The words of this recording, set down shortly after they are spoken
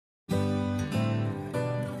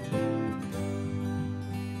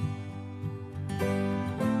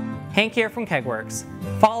Hank here from Kegworks.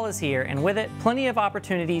 Fall is here, and with it, plenty of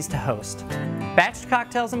opportunities to host. Batched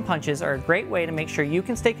cocktails and punches are a great way to make sure you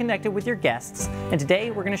can stay connected with your guests, and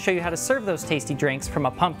today we're going to show you how to serve those tasty drinks from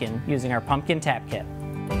a pumpkin using our pumpkin tap kit.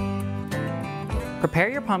 Prepare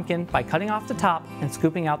your pumpkin by cutting off the top and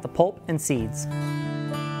scooping out the pulp and seeds.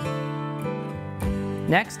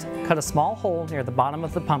 Next, cut a small hole near the bottom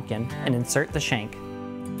of the pumpkin and insert the shank.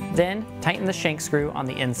 Then, tighten the shank screw on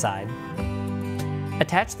the inside.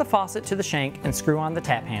 Attach the faucet to the shank and screw on the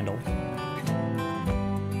tap handle.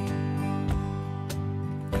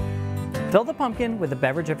 Fill the pumpkin with a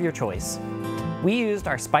beverage of your choice. We used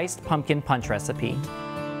our spiced pumpkin punch recipe.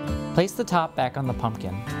 Place the top back on the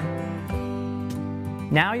pumpkin.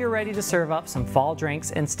 Now you're ready to serve up some fall drinks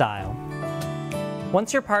in style.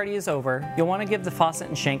 Once your party is over, you'll want to give the faucet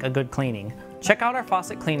and shank a good cleaning. Check out our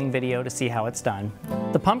faucet cleaning video to see how it's done.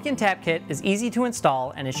 The pumpkin tap kit is easy to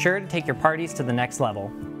install and is sure to take your parties to the next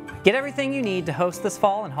level. Get everything you need to host this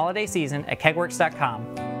fall and holiday season at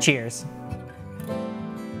kegworks.com. Cheers!